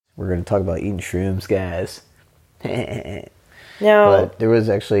We're going to talk about eating shrooms, guys. Now, But there was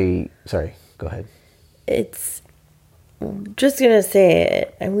actually... Sorry, go ahead. it's just going to say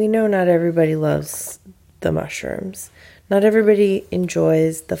it, and we know not everybody loves the mushrooms. Not everybody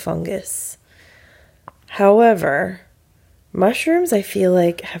enjoys the fungus. However, mushrooms, I feel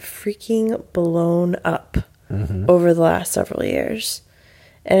like, have freaking blown up over the last several years.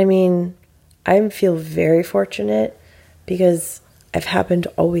 And I mean, I feel very fortunate because I've happened to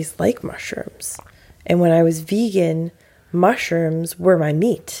always like mushrooms. And when I was vegan, mushrooms were my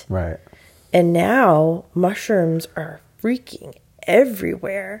meat. Right. And now mushrooms are freaking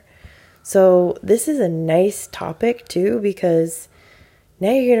everywhere. So this is a nice topic too, because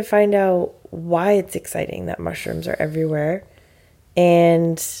now you're going to find out why it's exciting that mushrooms are everywhere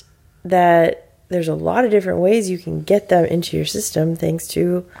and that there's a lot of different ways you can get them into your system thanks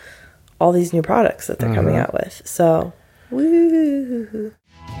to all these new products that they're coming out with. So, woo!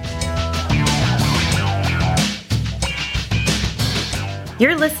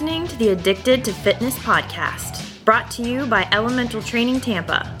 You're listening to the Addicted to Fitness podcast, brought to you by Elemental Training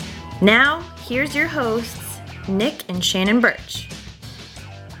Tampa. Now, here's your hosts, Nick and Shannon Birch.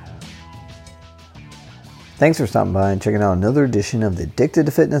 Thanks for stopping by and checking out another edition of the Addicted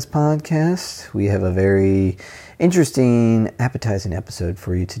to Fitness podcast. We have a very interesting, appetizing episode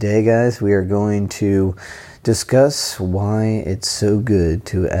for you today, guys. We are going to discuss why it's so good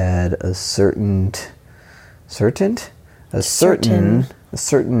to add a certain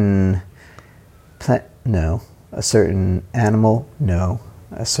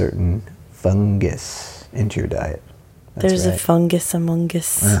fungus into your diet. That's There's right. a fungus among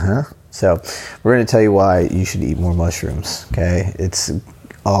us. So we're going to tell you why you should eat more mushrooms, okay? It's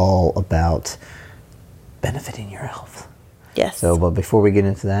all about benefiting your health. Yes. So, but before we get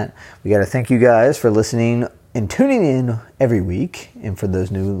into that, we got to thank you guys for listening and tuning in every week. And for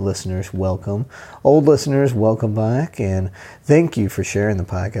those new listeners, welcome. Old listeners, welcome back. And thank you for sharing the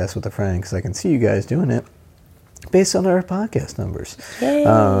podcast with a friend, because I can see you guys doing it based on our podcast numbers. Yay.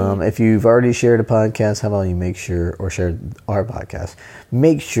 If you've already shared a podcast, how about you make sure, or shared our podcast,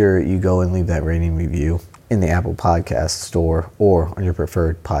 make sure you go and leave that rating review in the Apple Podcast Store or on your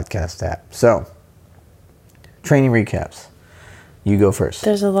preferred podcast app. So, training recaps. You go first.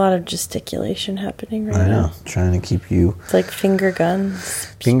 There's a lot of gesticulation happening right I know. now. Trying to keep you... It's like finger guns.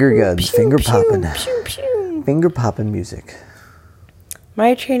 Finger guns. Pew, Finger pew, popping. pew, pew. Finger popping music.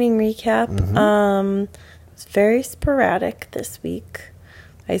 My training recap, was very sporadic this week.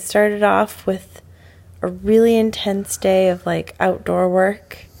 I started off with a really intense day of like outdoor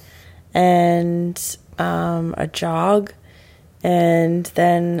work and a jog, and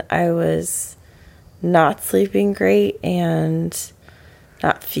then I was not sleeping great and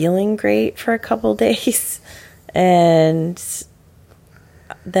not feeling great for a couple days, and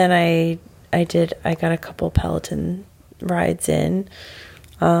then I got a couple Peloton rides in,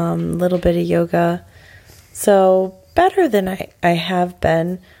 a little bit of yoga. So better than I have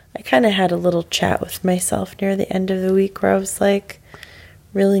been. I kind of had a little chat with myself near the end of the week where I was like,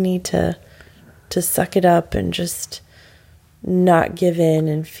 really need to suck it up and just not give in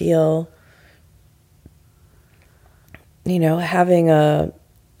and feel, having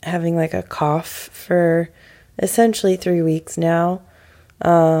like a cough for essentially 3 weeks now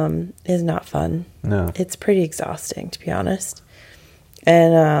is not fun. No. It's pretty exhausting, to be honest.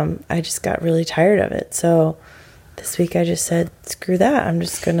 And I just got really tired of it. So this week I just said, screw that. I'm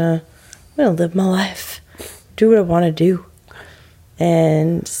gonna live my life, do what I want to do.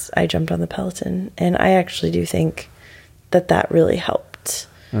 And I jumped on the Peloton, and I actually do think that really helped.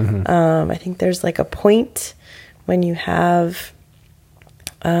 I think there's like a point when you have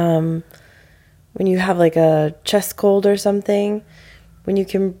like a chest cold or something, when you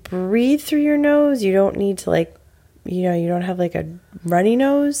can breathe through your nose, you don't need to you don't have like a runny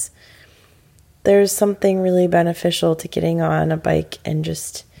nose. There's something really beneficial to getting on a bike and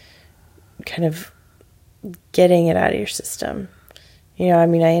just kind of getting it out of your system. I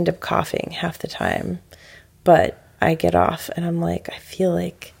end up coughing half the time, but I get off and I'm like, I feel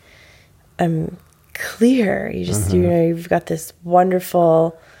like I'm clear. You just, you've got this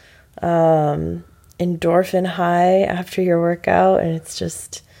wonderful endorphin high after your workout, and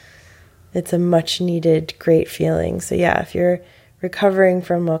it's a much needed great feeling. So yeah, if you're recovering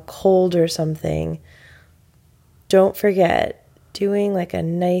from a cold or something, don't forget doing like a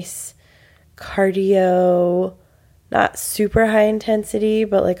nice cardio, not super high intensity,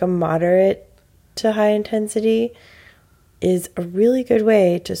 but like a moderate to high intensity is a really good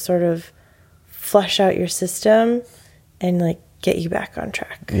way to sort of flush out your system and like get you back on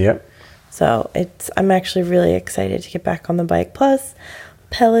track. Yep. So I'm actually really excited to get back on the bike. Plus,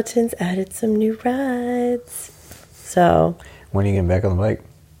 Peloton's added some new rides. So When are you getting back on the bike?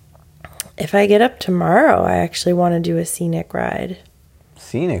 if I get up tomorrow, I actually want to do a scenic ride.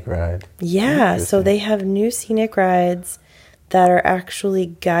 Scenic ride. Yeah, so they have new scenic rides that are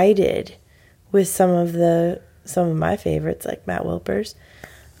actually guided with some of my favorites, like Matt Wilper's.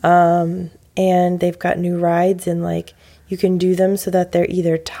 And they've got new rides, and like you can do them so that they're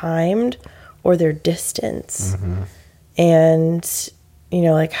either timed or their distance. And you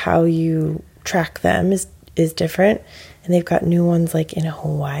know, like how you track them is different. And they've got new ones like in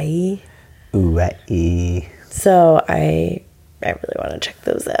Hawaii. Hawaii. So I really want to check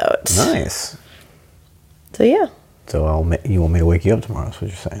those out. Nice. So yeah. So you want me to wake you up tomorrow, is what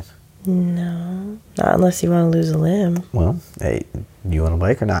you're saying? No, not unless you want to lose a limb. Well, hey, you on a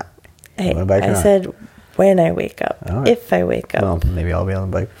bike or not? Hey, On a bike or I not? said when I wake up. All right. If I wake up. Well, maybe I'll be on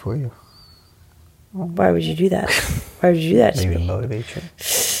the bike before you. Why would you do that? Why would you do that to Maybe to me? motivate you.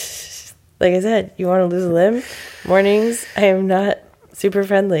 Like I said, you want to lose a limb? Mornings, I am not super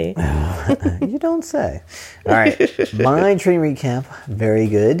friendly. You don't say. All right. My training recap, very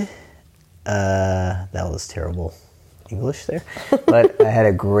good. That was terrible English there. But I had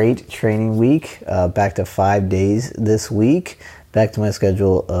a great training week. Back to 5 days this week. Back to my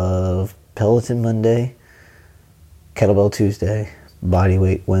schedule of Peloton Monday, Kettlebell Tuesday,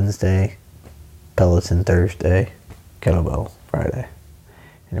 Bodyweight Wednesday, Peloton Thursday, Kettlebell Friday.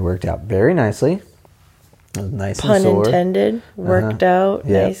 And it worked out very nicely. It was nice Pun and sore. intended. Worked out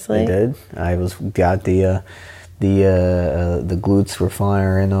nicely. It did. I got the glutes were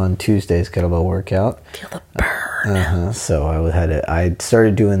firing on Tuesday's kettlebell workout. Feel the burn. So I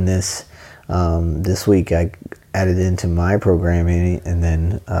started doing this this week. I added into my programming, and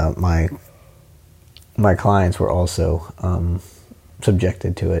then my clients were also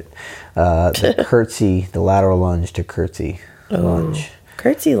subjected to it. The curtsy, the lateral lunge to curtsy lunge.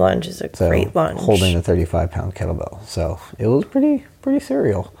 Curtsy lunge is a great lunge. Holding a 35-pound kettlebell. So it was pretty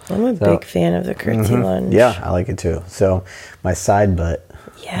serial. I'm a big fan of the curtsy lunge. Yeah, I like it too. So my side butt,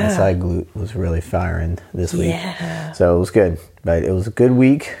 Yeah. my side glute was really firing this week. Yeah. So it was good. But it was a good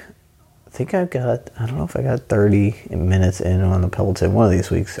week. I don't know if I got 30 minutes in on the Peloton one of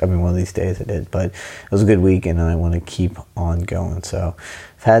these days I did, but it was a good week, and I want to keep on going. So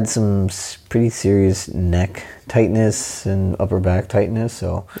I've had some pretty serious neck tightness and upper back tightness.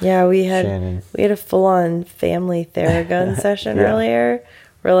 So Yeah, we had Shannon. a full-on family Theragun session Yeah. earlier,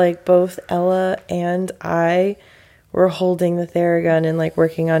 where like both Ella and I were holding the Theragun and like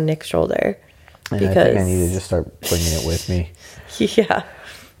working on Nick's shoulder. and I think I need to just start bringing it with me. Yeah,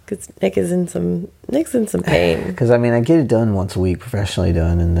 because Nick's in some pain. Because, I get it done once a week, professionally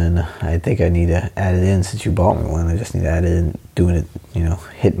done, and then I think I need to add it in since you bought me one. I just need to add it in, doing it,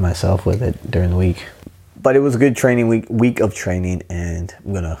 hitting myself with it during the week. But it was a good training week of training, and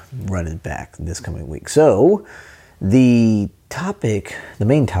I'm going to run it back this coming week. So, the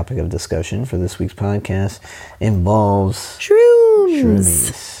main topic of discussion for this week's podcast involves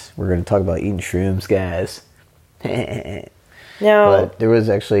shroomies. We're going to talk about eating shrooms, guys. Now, But there was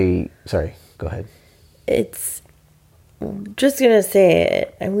actually... Sorry, go ahead. it's just going to say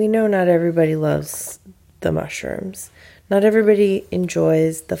it, and we know not everybody loves the mushrooms. Not everybody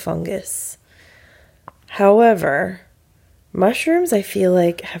enjoys the fungus. However, mushrooms, I feel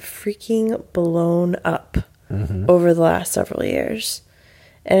like, have freaking blown up over the last several years.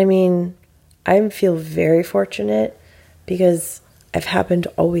 And I feel very fortunate because I've happened to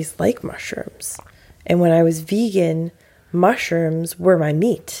always like mushrooms. And when I was vegan, mushrooms were my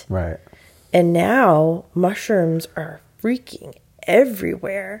meat. Right. And now mushrooms are freaking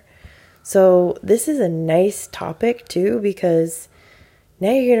everywhere. So this is a nice topic too, because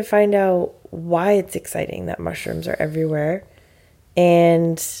now you're going to find out why it's exciting that mushrooms are everywhere,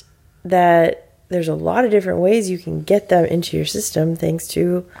 and that there's a lot of different ways you can get them into your system thanks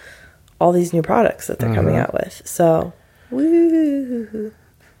to all these new products that they're coming out with. So, woo.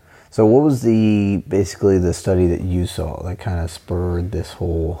 So what was basically the study that you saw that kind of spurred this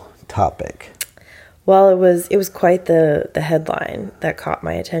whole topic? Well, it was quite the headline that caught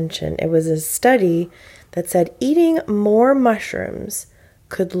my attention. It was a study that said eating more mushrooms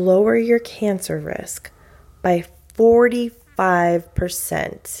could lower your cancer risk by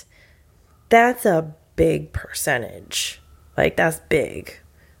 45%. That's a big percentage. Like, that's big.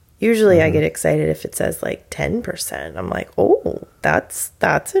 Usually I get excited if it says like 10%. I'm like, oh, that's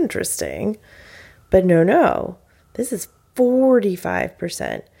interesting. But no. This is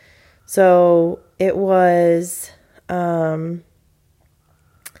 45%. So it was, I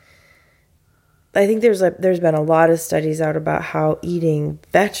think there's been a lot of studies out about how eating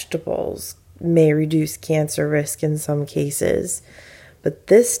vegetables may reduce cancer risk in some cases. but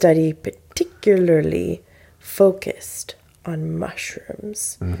this study particularly focused on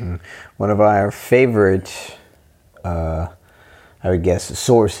mushrooms. Mm-hmm. One of our favorite, I would guess,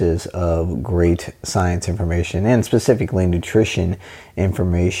 sources of great science information, and specifically nutrition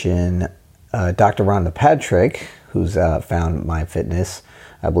information, Dr. Rhonda Patrick, who's found MyFitness,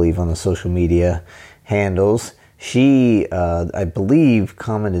 I believe, on the social media handles. She, I believe,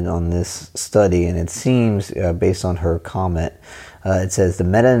 commented on this study, and it seems, based on her comment, it says the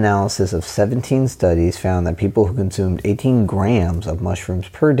meta-analysis of 17 studies found that people who consumed 18 grams of mushrooms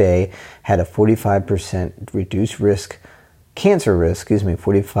per day had a 45% reduced cancer risk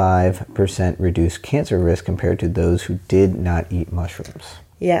 45% reduced cancer risk compared to those who did not eat mushrooms.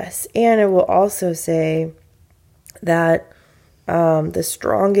 Yes, and it will also say that the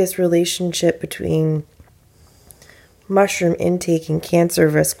strongest relationship between mushroom intake and cancer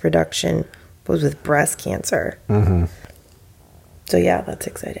risk reduction was with breast cancer. Mm-hmm. So yeah, that's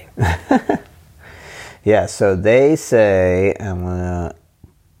exciting. Yeah, so they say, I'm going to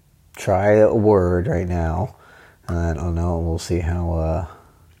try a word right now. I don't know, we'll see how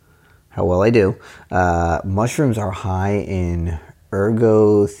well I do. Mushrooms are high in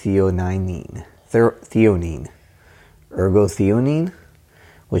ergothioneine,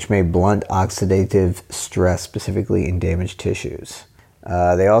 which may blunt oxidative stress, specifically in damaged tissues.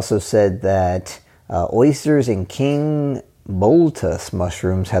 They also said that oysters and king boltus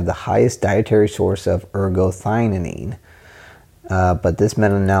mushrooms have the highest dietary source of ergothioneine. But this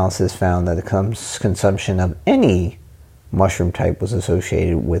meta-analysis found that the consumption of any mushroom type was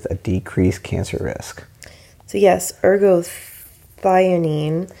associated with a decreased cancer risk. So yes,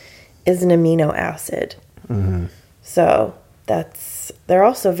 ergothioneine is an amino acid. Mm-hmm. So they're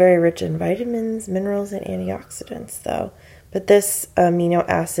also very rich in vitamins, minerals, and antioxidants, though. But this amino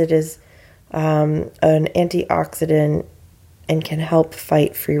acid is an antioxidant and can help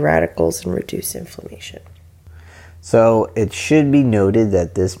fight free radicals and reduce inflammation. So it should be noted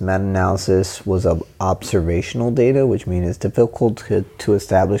that this meta-analysis was of observational data, which means it's difficult to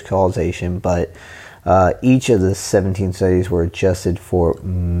establish causation, but each of the 17 studies were adjusted for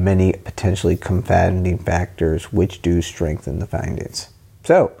many potentially confounding factors which do strengthen the findings.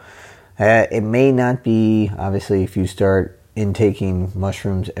 So it may not be, obviously, if you start intaking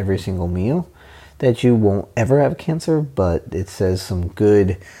mushrooms every single meal, that you won't ever have cancer, but it says some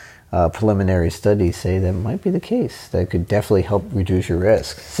good preliminary studies say that might be the case. That could definitely help reduce your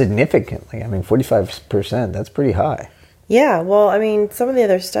risk significantly. I mean, 45%, that's pretty high. Yeah, well, I mean, some of the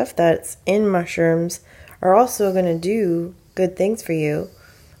other stuff that's in mushrooms are also going to do good things for you.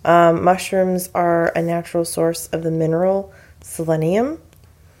 Mushrooms are a natural source of the mineral selenium,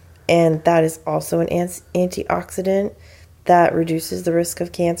 and that is also an antioxidant that reduces the risk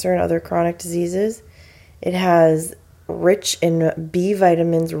of cancer and other chronic diseases. It has rich in B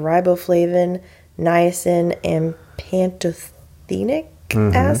vitamins, riboflavin, niacin, and pantothenic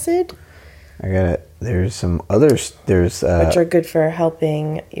acid. I got it. There's some others. Which are good for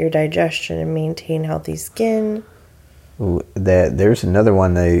helping your digestion and maintain healthy skin. There's another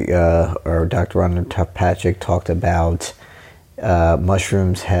one or Dr. Rhonda Patrick talked about.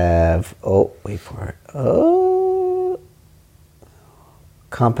 Mushrooms have, wait for it.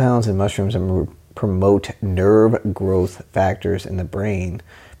 Compounds in mushrooms promote nerve growth factors in the brain,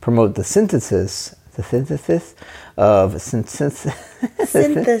 promote the synthesis of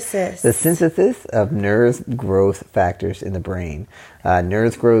nerve growth factors in the brain.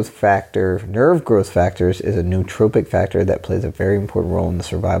 Nerve growth factors is a nootropic factor that plays a very important role in the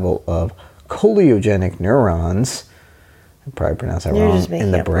survival of choliogenic neurons. I probably pronounced that wrong.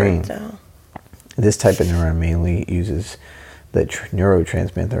 In the brain. This type of neuron mainly uses the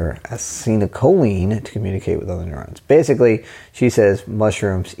neurotransmitter acetylcholine to communicate with other neurons. Basically, she says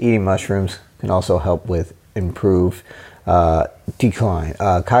eating mushrooms can also help with improve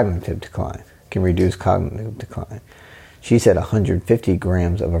cognitive decline, can reduce cognitive decline. She said 150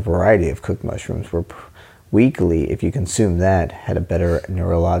 grams of a variety of cooked mushrooms were weekly. If you consume that, had a better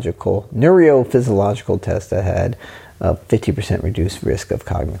neurophysiological test that had a 50% reduced risk of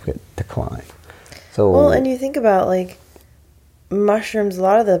cognitive decline. So, and you think about mushrooms, a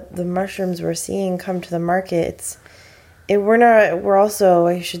lot of the mushrooms we're seeing come to the market,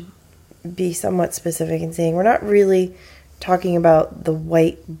 I should be somewhat specific in saying we're not really talking about the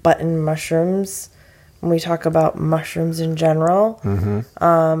white button mushrooms when we talk about mushrooms in general.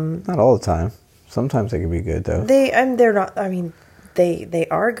 Mm-hmm. Not all the time. Sometimes they can be good though. They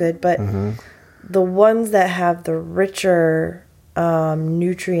are good, but the ones that have the richer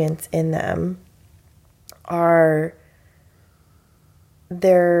nutrients in them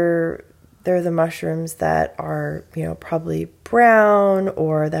they're the mushrooms that are, probably brown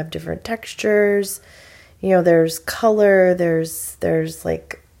or that have different textures. There's color, there's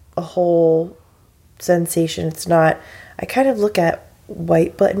like a whole sensation. It's not, I kind of look at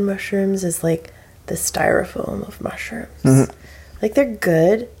white button mushrooms as like the styrofoam of mushrooms. Mm-hmm. Like they're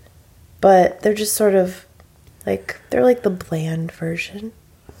good, but they're just sort of like, they're like the bland version.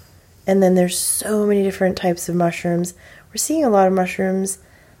 And then there's so many different types of mushrooms. We're seeing a lot of mushrooms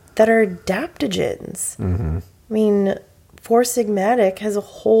that are adaptogens. Mm-hmm. I mean, Four Sigmatic has a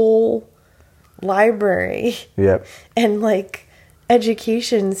whole library. Yep. And like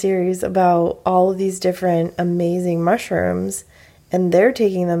education series about all of these different amazing mushrooms, and they're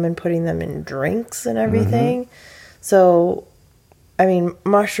taking them and putting them in drinks and everything. Mm-hmm. So, I mean,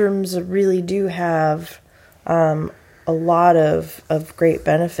 mushrooms really do have a lot of great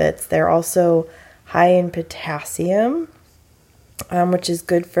benefits. They're also high in potassium, which is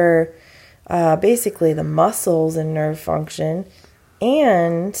good for basically the muscles and nerve function,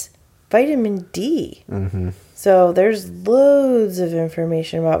 and vitamin D. Mm-hmm. So there's loads of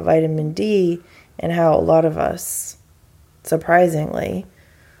information about vitamin D and how a lot of us, surprisingly,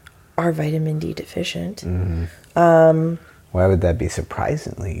 are vitamin D deficient. Mm-hmm. Why would that be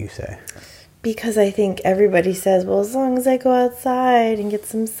surprisingly, you say? Because I think everybody says, well, as long as I go outside and get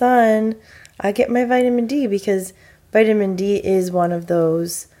some sun, I get my vitamin D, because vitamin D is one of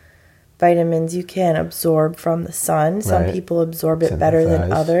those vitamins you can absorb from the sun. Right. Some people absorb it better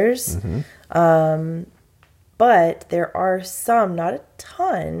than others. Mm-hmm. But there are some, not a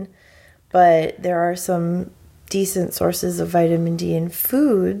ton, but there are some decent sources of vitamin D in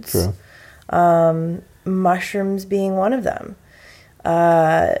foods. True. Mushrooms being one of them.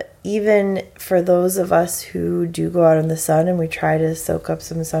 Even for those of us who do go out in the sun and we try to soak up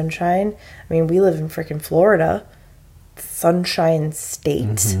some sunshine. I mean, we live in freaking Florida, Sunshine State.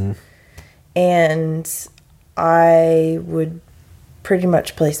 Mm-hmm. And I would pretty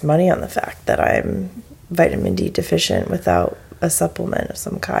much place money on the fact that I'm vitamin D deficient without a supplement of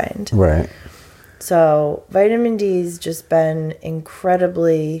some kind. Right. So vitamin D's just been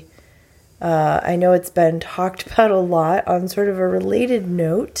incredibly, I know it's been talked about a lot. On sort of a related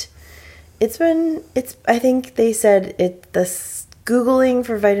note, I think they said Googling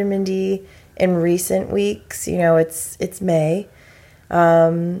for vitamin D in recent weeks, it's May.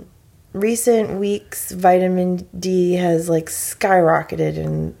 Recent weeks, vitamin D has like skyrocketed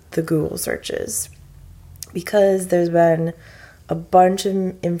in the Google searches because there's been a bunch of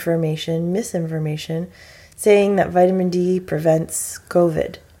misinformation, saying that vitamin D prevents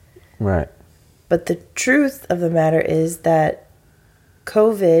COVID. Right. But the truth of the matter is that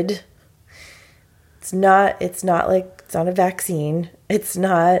COVID, it's not a vaccine. It's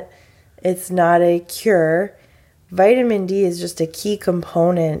not a cure. Vitamin D is just a key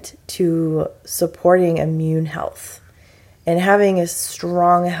component to supporting immune health. And having a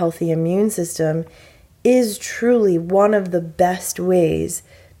strong, healthy immune system is truly one of the best ways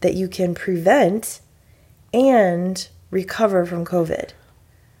that you can prevent and recover from COVID.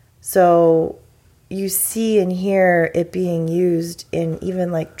 So you see and hear it being used in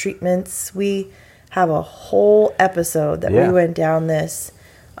even like treatments. We have a whole episode that we went down this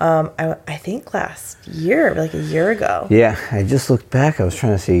I think last year, like a year ago. Yeah, I just looked back. I was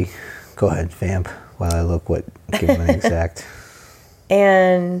trying to see. Go ahead, vamp, while I look give an exact.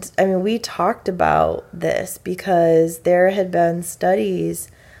 And, I mean, we talked about this because there had been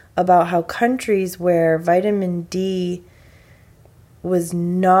studies about how countries where vitamin D was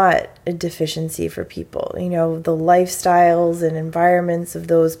not a deficiency for people, the lifestyles and environments of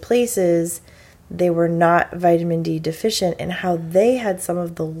those places, they were not vitamin D deficient, and how they had some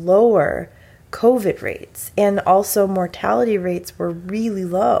of the lower COVID rates, and also mortality rates were really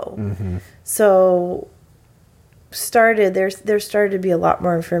low. Mm-hmm. So there started to be a lot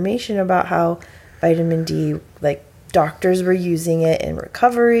more information about how vitamin D, like doctors were using it in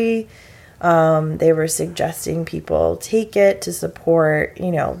recovery. They were suggesting people take it to support,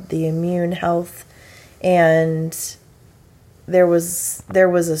 the immune health, and there was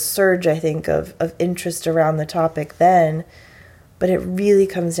a surge, I think, of interest around the topic then, but it really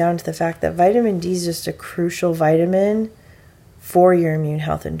comes down to the fact that vitamin D is just a crucial vitamin for your immune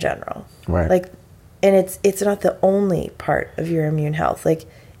health in general. Right. And it's not the only part of your immune health. Like,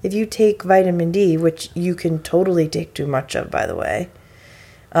 if you take vitamin D, which you can totally take too much of, by the way,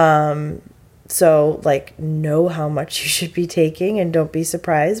 so, know how much you should be taking, and don't be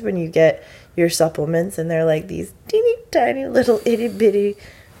surprised when you get your supplements and they're like these teeny tiny little itty bitty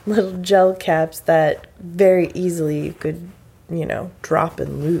little gel caps that very easily you could, drop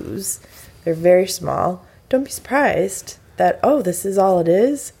and lose. They're very small. Don't be surprised that, this is all it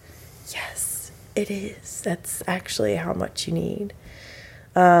is. Yes, it is. That's actually how much you need.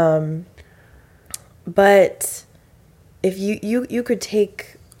 But if you could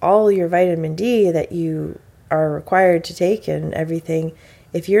take all your vitamin D that you are required to take and everything,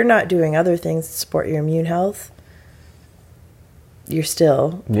 if you're not doing other things to support your immune health, you're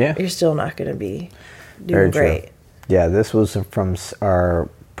still not going to be doing great. True. Yeah, this was from our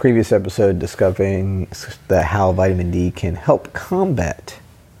previous episode discussing how vitamin D can help combat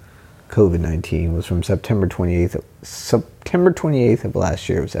COVID-19. Was from September 28th of last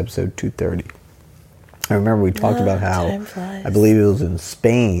year. It was episode 230. I remember we talked about how, I believe it was in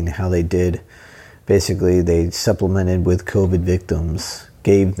Spain, how they did, basically they supplemented with COVID victims,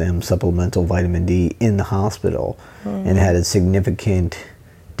 gave them supplemental vitamin D in the hospital, and had a significant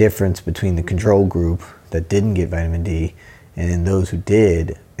difference between the control group that didn't get vitamin D and in those who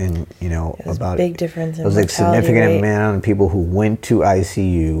did. And, you know, about big difference in it was like significant rate. amount of people who went to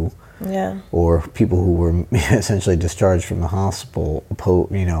ICU, or people who were essentially discharged from the hospital.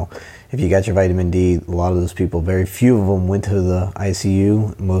 You know, if you got your vitamin D, a lot of those people, very few of them went to the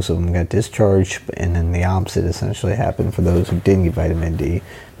ICU. Most of them got discharged, and then the opposite essentially happened for those who didn't get vitamin D.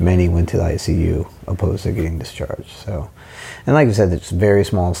 Many went to the ICU opposed to getting discharged. So, and like I said, it's a very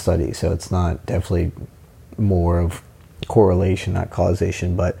small study, so it's not definitely more of correlation, not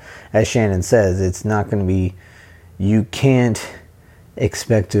causation. But as Shannon says, it's not going to be, you can't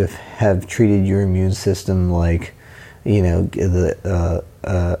expect to have treated your immune system like, you know,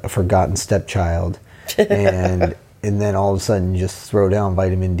 a forgotten stepchild, and then all of a sudden just throw down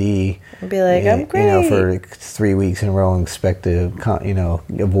vitamin D and be like, I'm great, you know, for 3 weeks in a row and expect to, you know,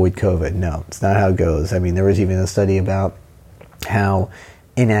 avoid COVID. No, it's not how it goes. I mean, there was even a study about how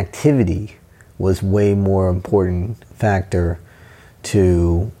inactivity was way more important factor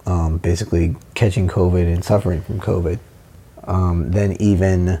to basically catching COVID and suffering from COVID than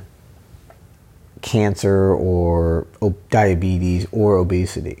even cancer or diabetes or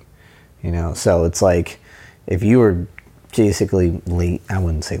obesity. You know, so it's like if you were basically I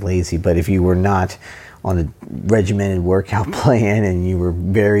wouldn't say lazy, but if you were not on a regimented workout plan and you were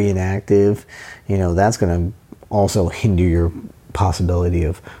very inactive, you know, that's going to also hinder your possibility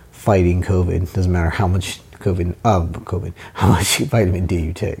of fighting COVID. Doesn't matter how much how much vitamin D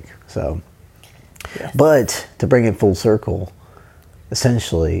you take. So, yes. But to bring it full circle,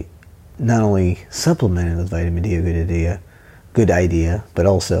 essentially, not only supplementing with vitamin D a good idea, but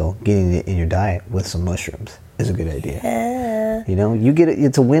also getting it in your diet with some mushrooms is a good idea. Yeah. You know, you get it.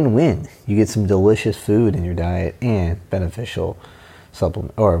 It's a win-win. You get some delicious food in your diet and beneficial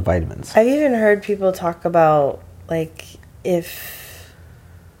supplement or vitamins. I've even heard people talk about, like, if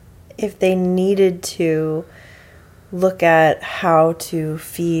they needed to look at how to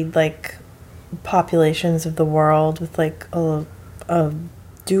feed, like, populations of the world with, like, a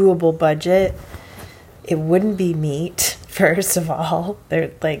doable budget, it wouldn't be meat, first of all.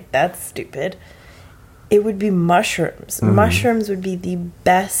 They're like, that's stupid. It would be mushrooms. Mm-hmm. Mushrooms would be the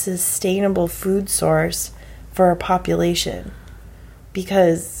best sustainable food source for a population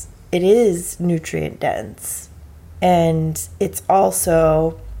because it is nutrient dense. And it's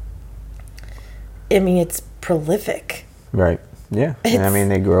also, I mean, it's prolific. Right. Yeah. And I mean,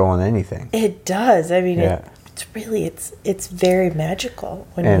 they grow on anything. It does. I mean, it's very magical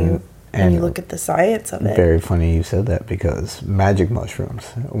when you look at the science of it. Very funny you said that, because magic mushrooms,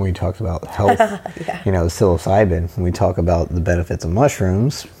 when we talked about health, yeah. You know, psilocybin, when we talk about the benefits of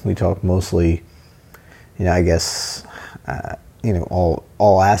mushrooms, we talk mostly, you know, I guess, you know,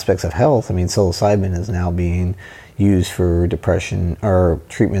 all aspects of health. I mean, psilocybin is now being used for depression or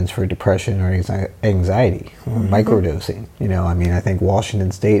treatments for depression or anxiety, or microdosing. You know, I mean, I think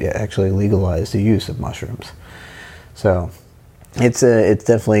Washington State actually legalized the use of mushrooms. So it's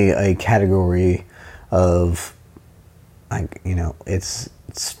definitely a category of, like, you know, it's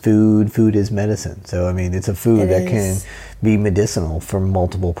food is medicine. So I mean, it's a food that can be medicinal for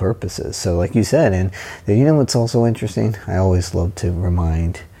multiple purposes. So like you said, and you know what's also interesting? I always love to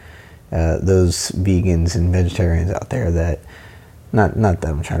remind those vegans and vegetarians out there that, not that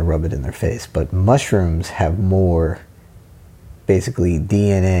I'm trying to rub it in their face, but mushrooms have more basically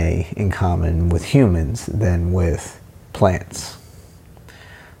DNA in common with humans than with plants.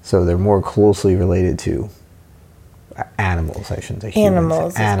 So they're more closely related to animals, I shouldn't say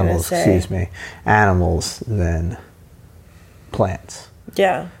humans. Animals than plants.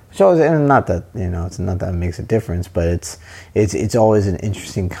 Yeah. So, and not that, you know, it's not that it makes a difference, but it's always an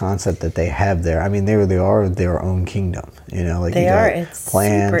interesting concept that they have there. I mean, they are their own kingdom, you know, like they are. It's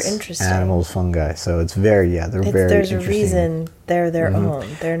plants, super interesting. Animals, fungi. So it's very, they're very There's interesting. a reason they're their own.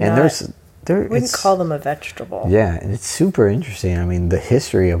 They're not. And Wouldn't call them a vegetable. Yeah, and it's super interesting. I mean, the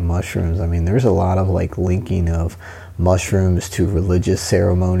history of mushrooms. I mean, there's a lot of like linking of mushrooms to religious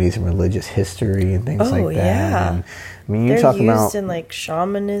ceremonies and religious history and things like that. Yeah. And, I mean, They're used in like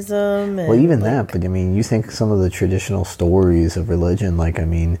shamanism. And well, even that, but I mean, you think some of the traditional stories of religion, like, I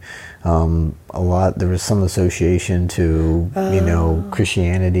mean, there was some association to,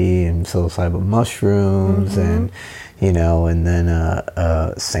 Christianity and psilocybin mushrooms and, and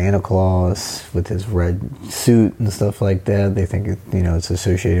then Santa Claus with his red suit and stuff like that. They think, it's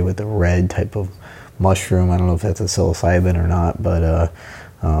associated with the red type of mushroom. I don't know if that's a psilocybin or not, but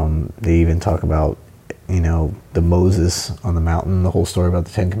they even talk about, the Moses on the mountain, the whole story about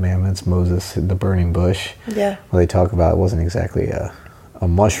the Ten Commandments, Moses in the burning bush. Yeah. Well, they talk about it wasn't exactly a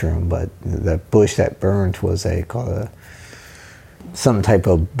mushroom, but the bush that burnt was some type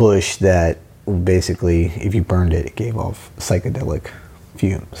of bush that basically, if you burned it, it gave off psychedelic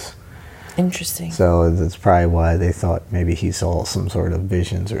fumes. Interesting. So that's probably why they thought maybe he saw some sort of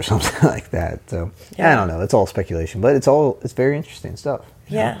visions or something like that. So I don't know. It's all speculation, but it's very interesting stuff.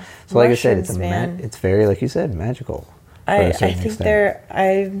 Yeah. So like I said, it's very, like you said, magical. I think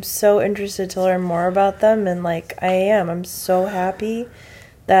I'm so interested to learn more about them, and I'm so happy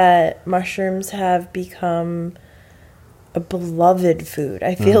that mushrooms have become a beloved food.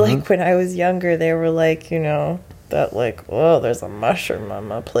 I feel like when I was younger, they were like, that like, oh, there's a mushroom on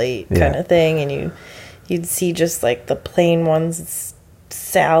my plate kind of thing, and you'd see just like the plain ones,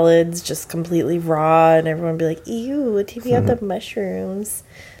 salads just completely raw, and everyone would be like, ew, take me out the mushrooms.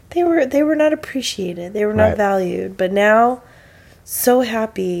 They were not appreciated. They were not valued. But now, so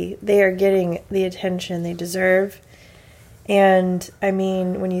happy they are getting the attention they deserve. And I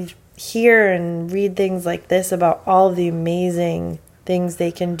mean, when you hear and read things like this about all of the amazing things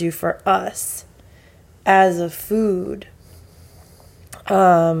they can do for us as a food,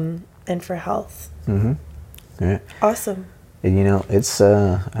 and for health. Yeah. Awesome. And it's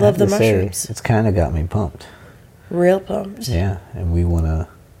I have the to say, mushrooms. it's kind of got me pumped. Real pumped. Yeah, and we want to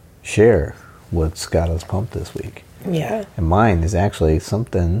share what's got us pumped this week. Yeah. And mine is actually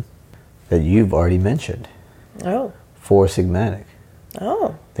something that you've already mentioned. Oh. Four Sigmatic.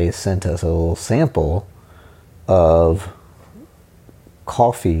 Oh. They sent us a little sample of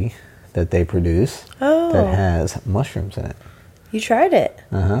coffee that they produce that has mushrooms in it. You tried it?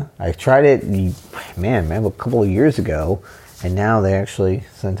 I tried it, a couple of years ago, and now they actually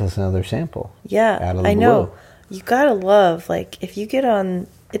sent us another sample. Yeah, out of the I know. blue. You gotta love, if you get on,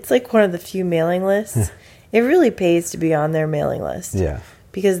 it's like one of the few mailing lists. It really pays to be on their mailing list. Yeah.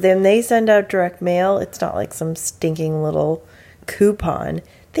 Because then they send out direct mail. It's not like some stinking little coupon.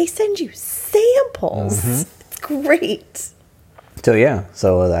 They send you samples. It's great.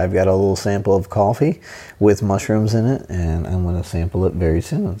 So I've got a little sample of coffee with mushrooms in it, and I'm going to sample it very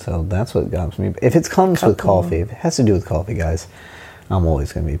soon. So that's what got me. If it comes with coffee, if it has to do with coffee, guys, I'm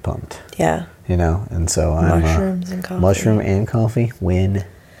always going to be pumped. Yeah. And so I'm mushrooms and coffee. Mushroom and coffee, win.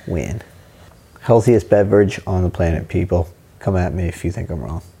 Healthiest beverage on the planet, people. Come at me if you think I'm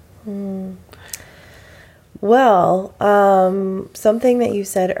wrong. Well, something that you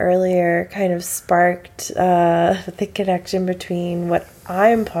said earlier kind of sparked the connection between what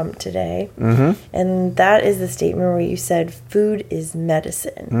I'm pumped today, and that is the statement where you said food is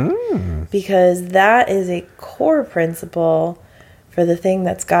medicine, because that is a core principle for the thing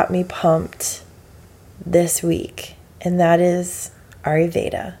that's got me pumped this week, and that is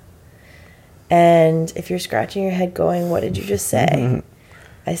Ayurveda. And if you're scratching your head going, what did you just say?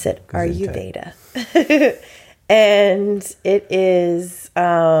 I said, Ayurveda. And it is,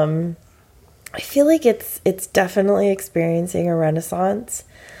 I feel like it's definitely experiencing a renaissance.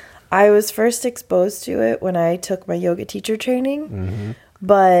 I was first exposed to it when I took my yoga teacher training,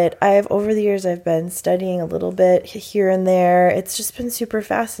 but over the years, I've been studying a little bit here and there. It's just been super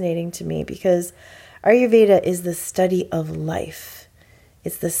fascinating to me because Ayurveda is the study of life.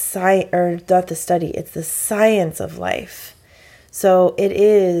 It's the it's the science of life. So it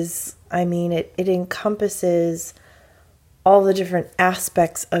is, it encompasses all the different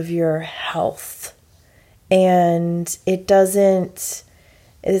aspects of your health. And it's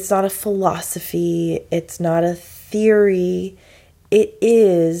not a philosophy, it's not a theory. It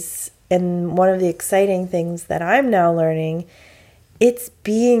is, and one of the exciting things that I'm now learning, it's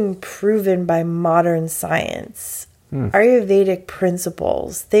being proven by modern science. Ayurvedic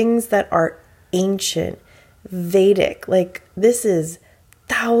principles, things that are ancient, Vedic, this is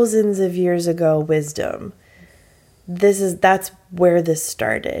thousands of years ago wisdom. That's where this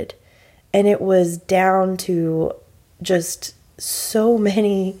started. And it was down to just so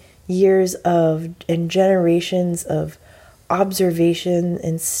many years and generations of observation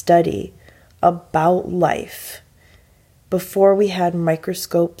and study about life before we had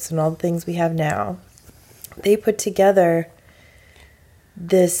microscopes and all the things we have now. They put together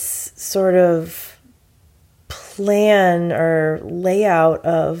this sort of plan or layout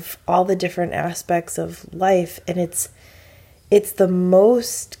of all the different aspects of life, and it's the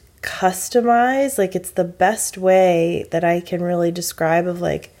most customized, like it's the best way that I can really describe of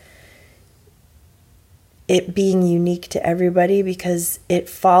like it being unique to everybody, because it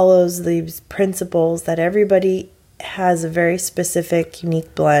follows these principles that everybody has a very specific,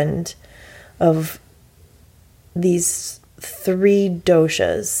 unique blend of these 3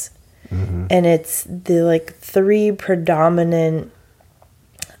 doshas. Mm-hmm. And it's the like 3 predominant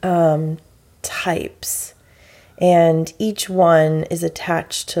types. And each one is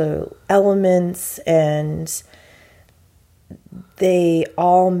attached to elements, and they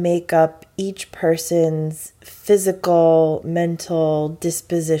all make up each person's physical, mental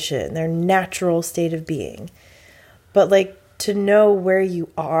disposition, their natural state of being. But like to know where you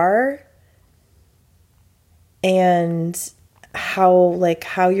are and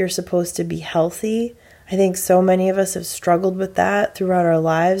how you're supposed to be healthy, I think so many of us have struggled with that throughout our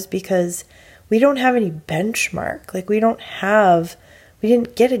lives because we don't have any benchmark. Like we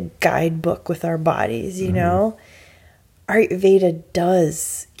didn't get a guidebook with our bodies, you know? Ayurveda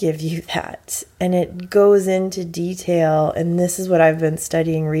does give you that, and it goes into detail, and this is what I've been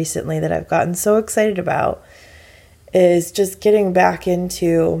studying recently that I've gotten so excited about, is just getting back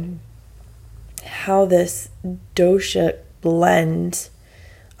into how this dosha blend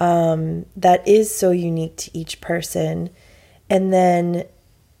that is so unique to each person, and then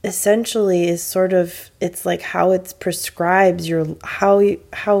essentially is sort of, it's like how it prescribes how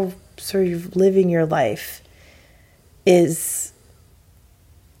sort of living your life is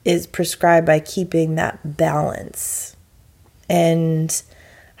prescribed by keeping that balance, and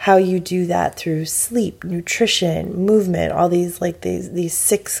how you do that through sleep, nutrition, movement, all these like these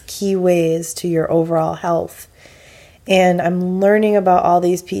 6 key ways to your overall health. And I'm learning about all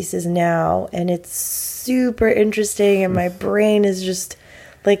these pieces now, and it's super interesting, and my brain is just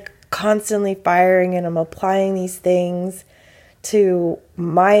like constantly firing, and I'm applying these things to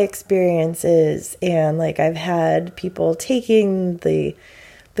my experiences. And like I've had people taking the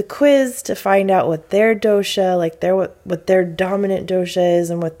quiz to find out what their dosha, like what their dominant dosha is,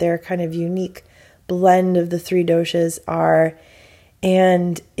 and what their kind of unique blend of the 3 doshas are.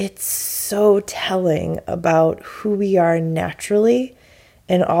 And it's so telling about who we are naturally,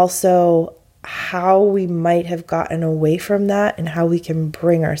 and also how we might have gotten away from that and how we can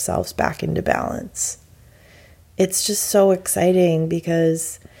bring ourselves back into balance. It's just so exciting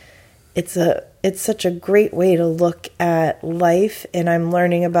because it's such a great way to look at life, and I'm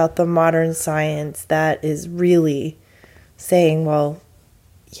learning about the modern science that is really saying, well,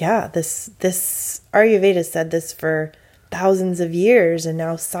 yeah, this Ayurveda said this for thousands of years, and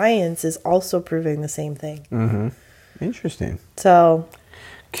now science is also proving the same thing. Mm-hmm. Interesting. So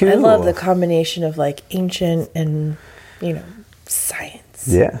cool. I love the combination of like ancient and, science.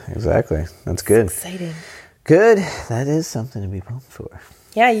 Yeah, exactly. That's good. It's exciting. Good. That is something to be pumped for.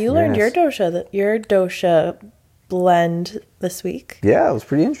 Yeah, you learned your dosha blend this week. Yeah, it was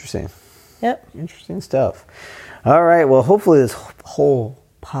pretty interesting. Yep. Interesting stuff. All right. Well, hopefully this whole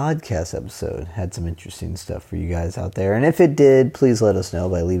podcast episode had some interesting stuff for you guys out there. And if it did, please let us know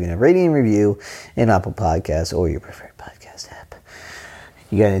by leaving a rating and review in Apple Podcasts or your preferred podcast app.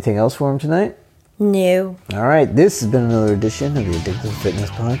 You got anything else for them tonight? No. All right. This has been another edition of the Addicted to Fitness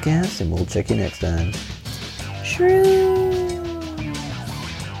podcast, and we'll check you next time. True.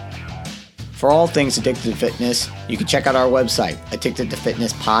 For all things Addicted to Fitness, you can check out our website,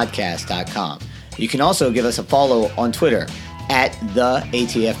 addictedtofitnesspodcast.com. You can also give us a follow on Twitter at the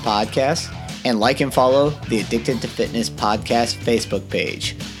ATF Podcast, and like and follow the Addicted to Fitness Podcast Facebook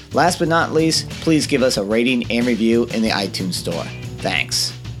page. Last but not least, please give us a rating and review in the iTunes Store.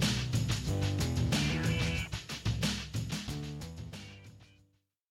 Thanks.